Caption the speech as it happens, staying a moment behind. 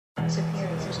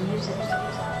superiors music.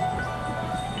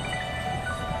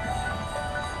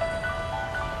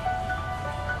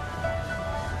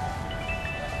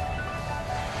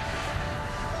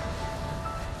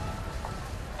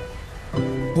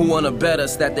 Who wanna bet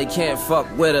us that they can't fuck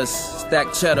with us?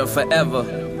 Stack cheddar forever.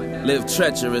 Live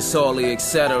treacherous, all the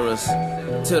etceteras.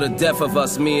 To the death of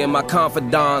us, me and my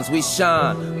confidants, we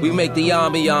shine. We make the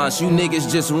ambiance, you niggas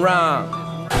just rhyme.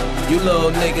 You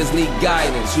little niggas need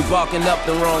guidance. You barking up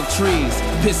the wrong trees,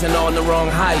 pissing on the wrong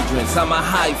hydrants. I'm a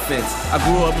hyphens. I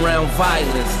grew up around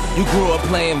violence. You grew up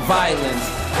playing violence.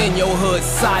 In your hood,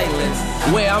 silence.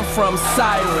 Where I'm from,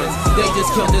 sirens. They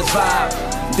just killed this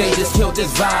vibe. They just killed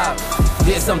this vibe.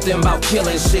 There's something about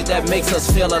killing shit that makes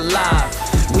us feel alive.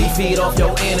 We feed off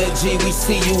your energy, we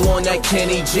see you on that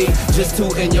Kenny G. Just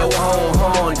tootin' your own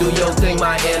horn, do your thing,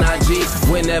 my NIG.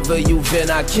 Whenever you been,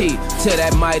 I key to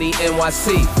that mighty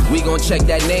NYC. We gon' check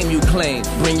that name you claim,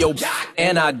 bring your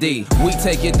NID. We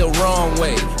take it the wrong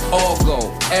way, all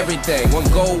gold, everything. One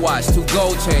gold watch, two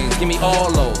gold chains, give me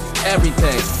all those,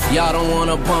 everything. Y'all don't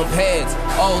wanna bump heads,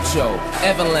 Ultra,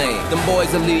 Everlane. Them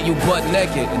boys will leave you butt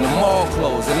naked in the mall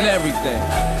clothes and everything.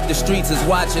 The streets is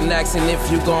watching, asking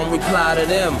if you gon' reply to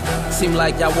them. Seem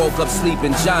like y'all woke up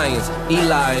sleeping giants,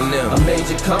 Eli and them. A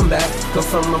major comeback, come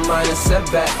from a minor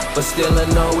setback, but still I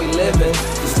know we living.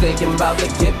 Just thinking about the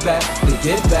get back, the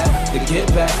get back, the get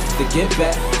back, the get back,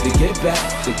 the get back,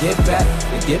 the get back,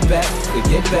 the get back, the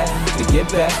get back, the get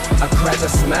back. I crack a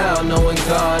smile knowing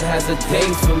God has a day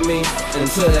for me.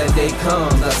 Until that day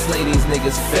comes, I slay these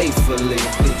niggas faithfully.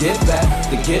 The get back,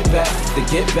 the get back, the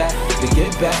get back, the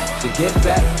get back, the get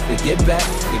back, the get back,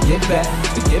 the get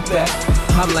back, the get back.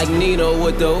 I'm like Nino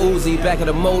with the Uzi, back of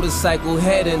the motorcycle,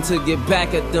 heading to get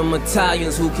back at them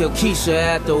Italians who killed Keisha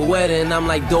at the wedding. I'm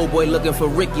like Doughboy looking for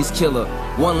Ricky's killer.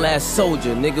 One last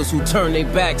soldier, niggas who turn their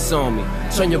backs on me.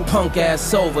 Turn your punk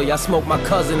ass over, y'all smoke my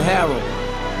cousin Harold.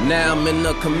 Now I'm in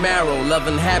the Camaro,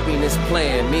 loving happiness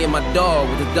playing. Me and my dog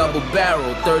with a double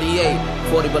barrel, 38,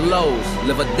 40 belows.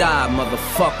 Live or die,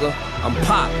 motherfucker. I'm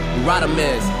Pop,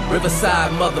 Rodamez,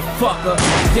 Riverside, motherfucker.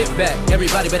 Get back,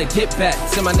 everybody better get back.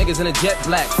 Send my niggas in a jet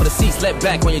black, for the seats let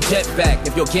back on your jet back.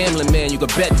 If you're gambling, man, you can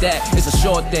bet that it's a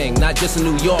short thing, not just a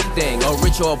New York thing, or a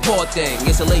rich or a poor thing.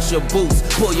 It's a lace your boots,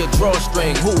 pull your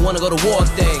drawstring. Who wanna go to war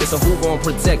thing? It's a who gon'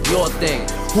 protect your thing.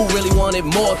 Who really wanted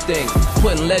more things?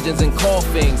 Putting legends in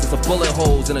coffins. It's a bullet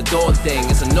holes in a door thing.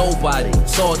 It's a nobody,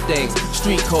 saw things.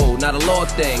 Street code, not a law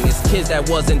thing. It's kids that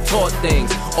wasn't taught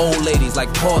things. Old ladies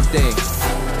like poor things.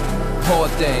 Poor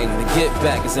thing, the get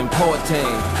back is important.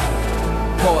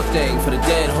 Poor thing, for the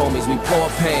dead homies, we pour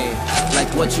pain. Like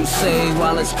what you say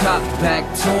while it's cocked back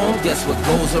to him. Guess what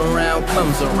goes around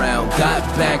comes around. Got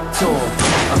back to him.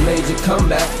 A major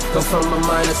comeback, come from a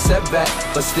minor setback,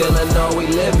 but still I know we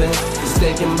living. Just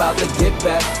thinking about the get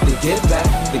back, the get back,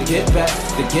 the get back,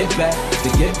 the get back, the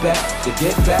get back, the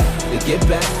get back, the get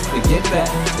back, the get back,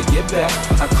 the get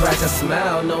back. I crack a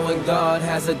smile knowing God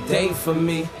has a day for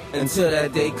me. Until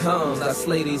that day comes, I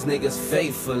slay these niggas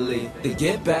faithfully. The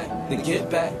get back, the get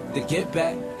back, the get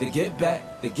back, the get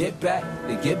back, the get back,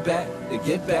 the get back, the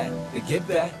get back, the get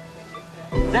back.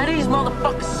 Now these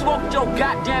motherfuckers smoked your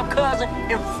goddamn cousin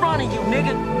in front of you,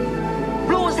 nigga.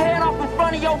 Blew his head off in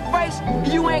front of your face,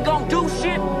 and you ain't gonna do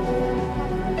shit?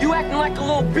 You acting like a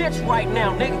little bitch right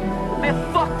now, nigga.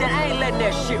 Man, fuck that, I ain't letting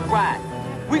that shit ride.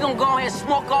 We gonna go ahead and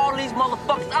smoke all these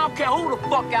motherfuckers. I don't care who the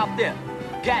fuck out there.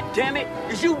 God damn it,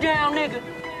 is you down, nigga?